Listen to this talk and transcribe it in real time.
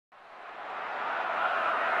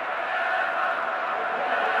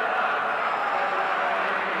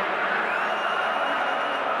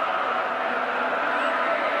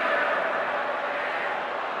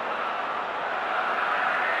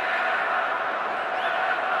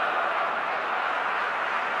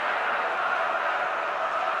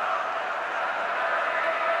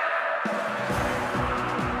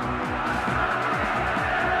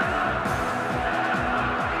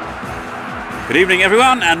Good evening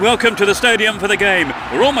everyone and welcome to the stadium for the game.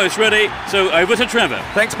 We're almost ready, so over to Trevor.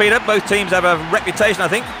 Thanks Peter. Both teams have a reputation, I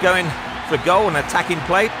think, going for goal and attacking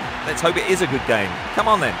play. Let's hope it is a good game. Come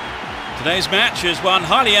on then. Today's match is one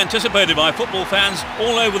highly anticipated by football fans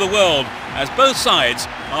all over the world, as both sides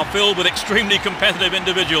are filled with extremely competitive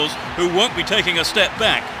individuals who won't be taking a step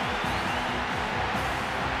back.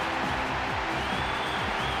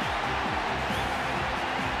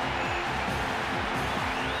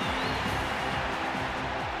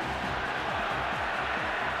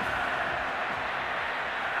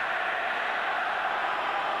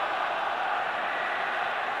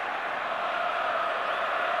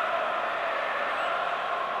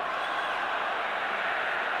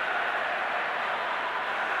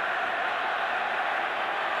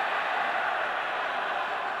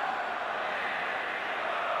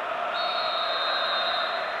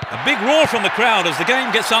 A big roar from the crowd as the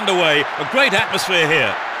game gets underway. A great atmosphere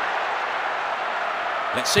here.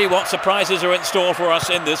 Let's see what surprises are in store for us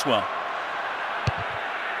in this one.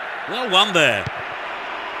 Well won there.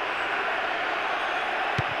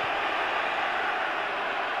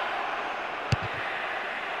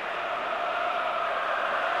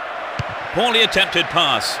 Poorly attempted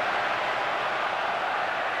pass.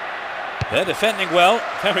 They're defending well,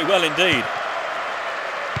 very well indeed.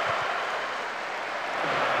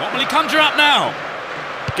 What will he conjure up now?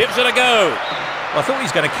 Gives it a go. Well, I thought he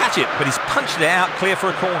was going to catch it, but he's punched it out clear for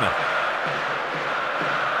a corner.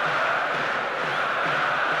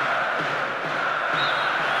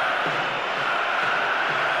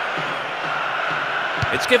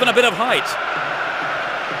 It's given a bit of height.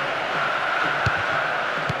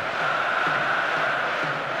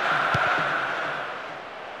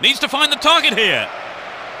 Needs to find the target here.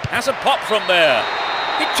 Has a pop from there.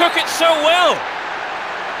 He took it so well.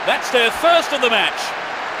 That's their first of the match.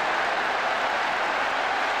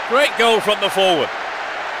 Great goal from the forward.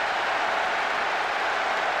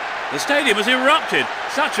 The stadium has erupted.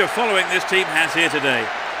 Such a following this team has here today.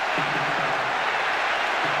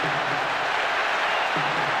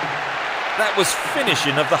 That was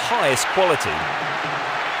finishing of the highest quality.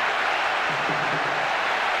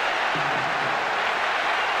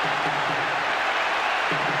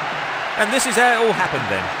 And this is how it all happened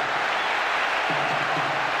then.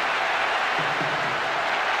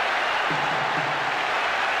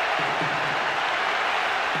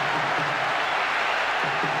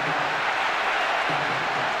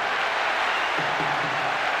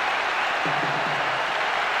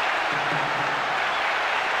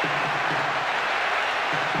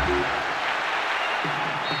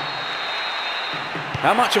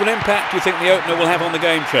 How much of an impact do you think the opener will have on the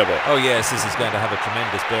game, Trevor? Oh yes, this is going to have a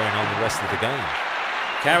tremendous bearing on the rest of the game.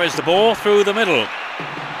 Carries the ball through the middle.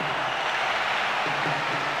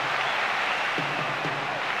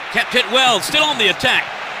 Kept it well, still on the attack.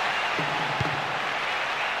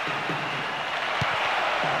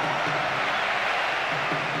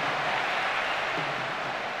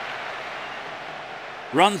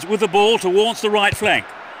 Runs with the ball towards the right flank.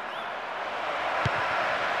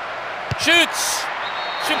 Shoots!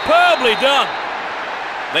 Superbly done.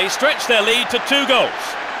 They stretch their lead to 2 goals.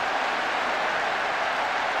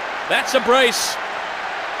 That's a brace.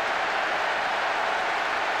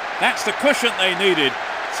 That's the cushion they needed.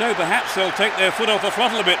 So perhaps they'll take their foot off the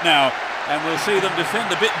throttle a bit now, and we'll see them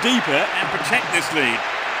defend a bit deeper and protect this lead.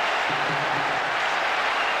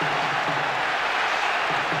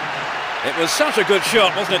 It was such a good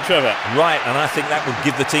shot, wasn't it, Trevor? Right, and I think that would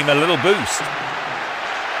give the team a little boost.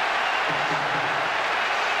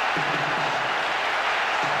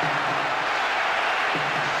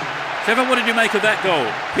 Trevor, what did you make of that goal?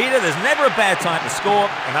 Peter, there's never a bad time to score,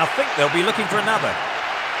 and I think they'll be looking for another.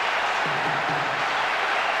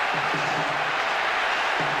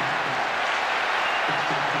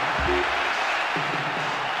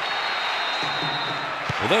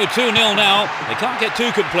 Although 2-0 now, they can't get too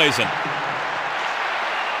complacent.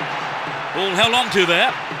 Ball held on to there.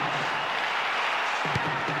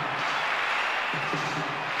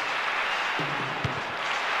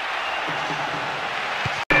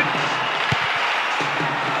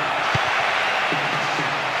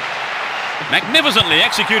 Magnificently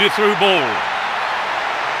executed through ball.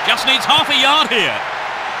 Just needs half a yard here.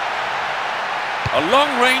 A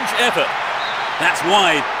long-range effort. That's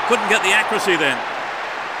wide. Couldn't get the accuracy then.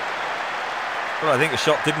 Well, I think the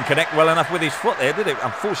shot didn't connect well enough with his foot there, did it?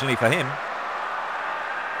 Unfortunately for him.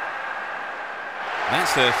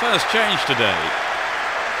 That's their first change today.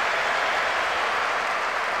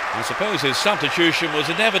 I suppose his substitution was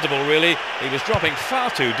inevitable, really. He was dropping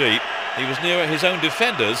far too deep. He was nearer his own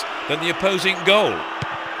defenders than the opposing goal.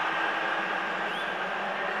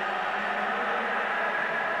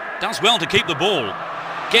 Does well to keep the ball.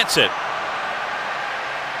 Gets it.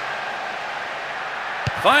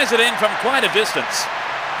 Fires it in from quite a distance.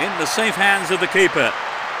 In the safe hands of the keeper.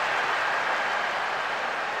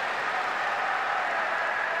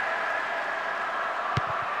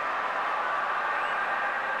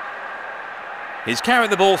 He's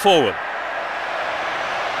carried the ball forward.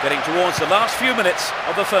 Getting towards the last few minutes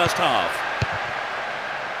of the first half.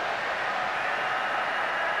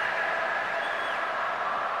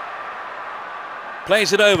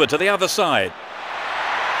 Plays it over to the other side.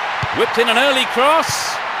 Whipped in an early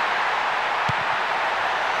cross.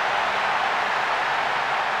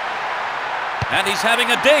 And he's having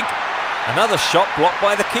a dig. Another shot blocked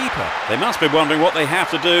by the keeper. They must be wondering what they have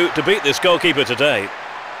to do to beat this goalkeeper today.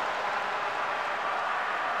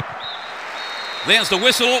 There's the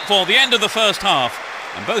whistle for the end of the first half.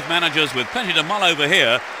 And both managers with plenty to mull over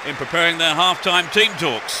here in preparing their half-time team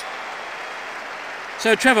talks.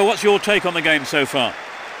 So, Trevor, what's your take on the game so far?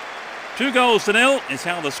 2-0 is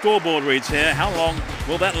how the scoreboard reads here. How long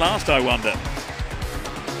will that last, I wonder?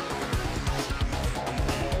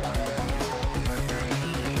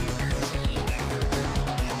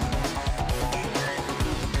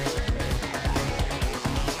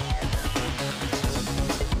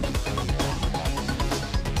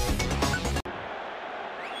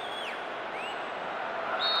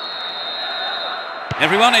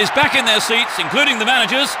 Everyone is back in their seats, including the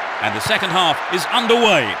managers, and the second half is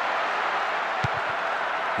underway.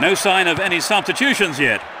 No sign of any substitutions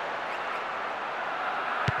yet.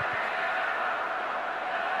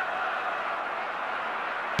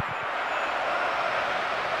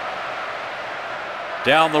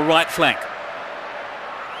 Down the right flank.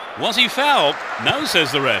 Was he fouled? No,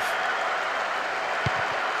 says the ref.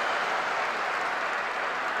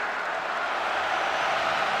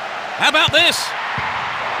 How about this?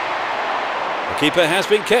 The keeper has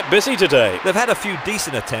been kept busy today. They've had a few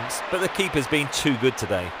decent attempts, but the keeper's been too good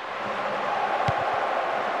today.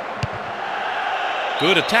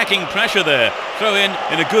 Good attacking pressure there. Throw in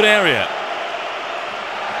a good area.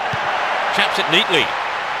 Chaps it neatly.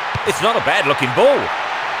 It's not a bad looking ball.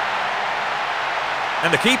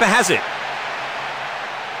 And the keeper has it.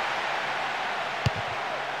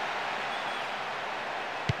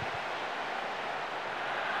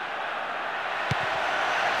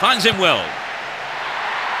 Finds him well.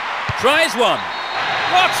 Tries one.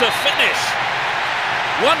 What a finish!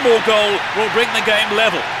 One more goal will bring the game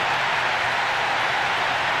level.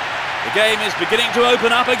 The game is beginning to open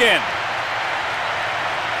up again.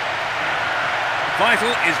 Vital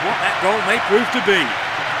is what that goal may prove to be.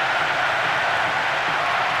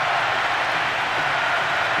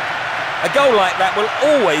 A goal like that will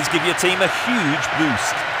always give your team a huge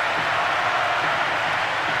boost.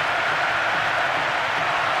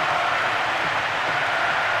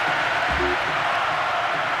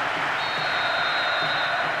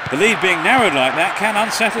 The lead being narrowed like that can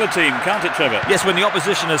unsettle a team, can't it, Trevor? Yes, when the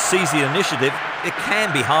opposition has seized the initiative, it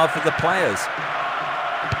can be hard for the players.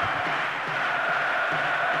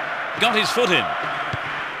 Got his foot in.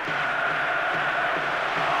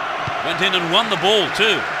 Went in and won the ball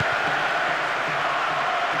too.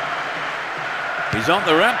 He's on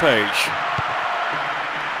the rampage.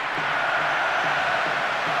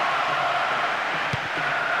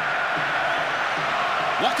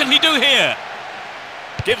 What can he do here?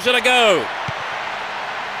 Gives it a go.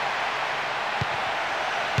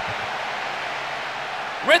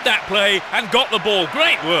 Read that play and got the ball.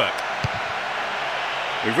 Great work.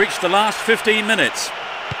 We've reached the last 15 minutes.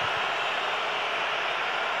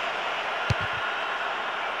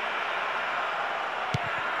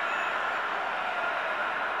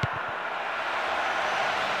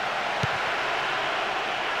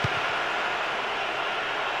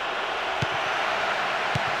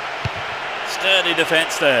 Sturdy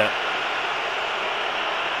defence there.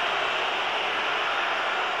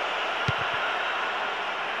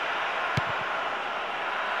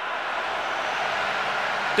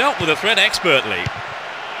 Dealt with the threat expertly.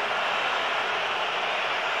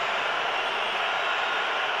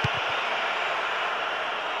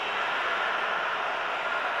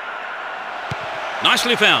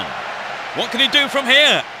 Nicely found. What can he do from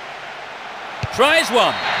here? Tries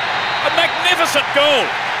one. A magnificent goal.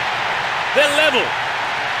 They're level.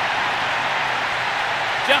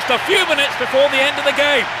 Just a few minutes before the end of the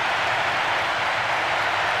game.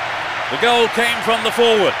 The goal came from the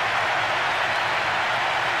forward.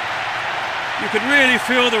 You could really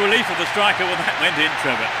feel the relief of the striker when that went in,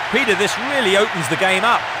 Trevor. Peter, this really opens the game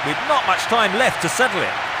up with not much time left to settle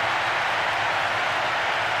it.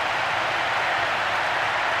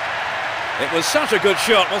 It was such a good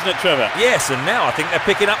shot, wasn't it, Trevor? Yes, and now I think they're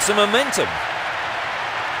picking up some momentum.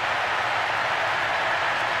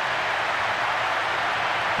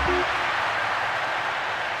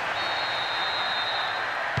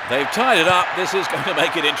 They've tied it up. This is going to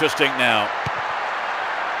make it interesting now.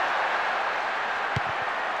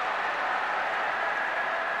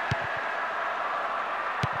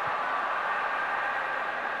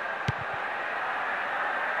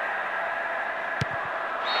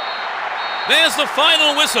 There's the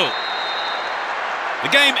final whistle.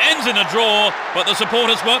 The game ends in a draw, but the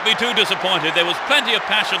supporters won't be too disappointed. There was plenty of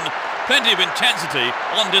passion, plenty of intensity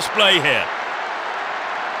on display here.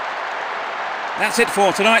 That's it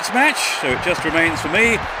for tonight's match, so it just remains for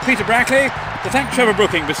me, Peter Brackley, to thank Trevor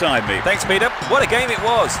Brooking beside me. Thanks, Peter. What a game it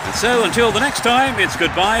was. And so until the next time, it's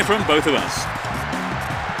goodbye from both of us.